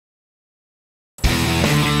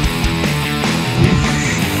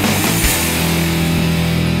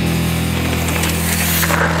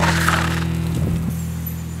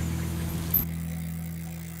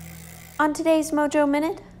On today's Mojo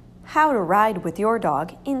Minute, how to ride with your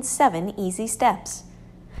dog in 7 easy steps.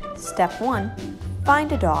 Step 1.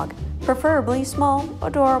 Find a dog, preferably small,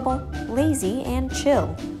 adorable, lazy, and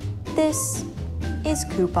chill. This is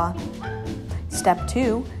Koopa. Step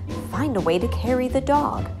 2. Find a way to carry the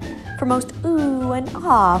dog. For most ooh and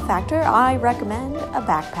ah factor, I recommend a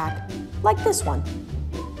backpack, like this one.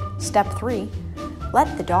 Step 3.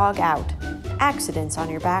 Let the dog out. Accidents on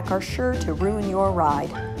your back are sure to ruin your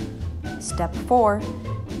ride. Step 4.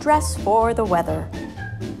 Dress for the weather.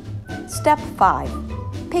 Step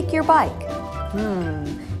 5. Pick your bike.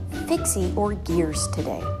 Fixie or gears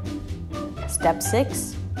today. Step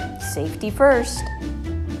 6. Safety first.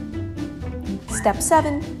 Step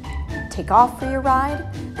 7. Take off for your ride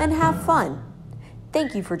and have fun.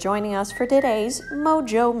 Thank you for joining us for today's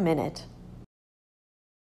Mojo Minute.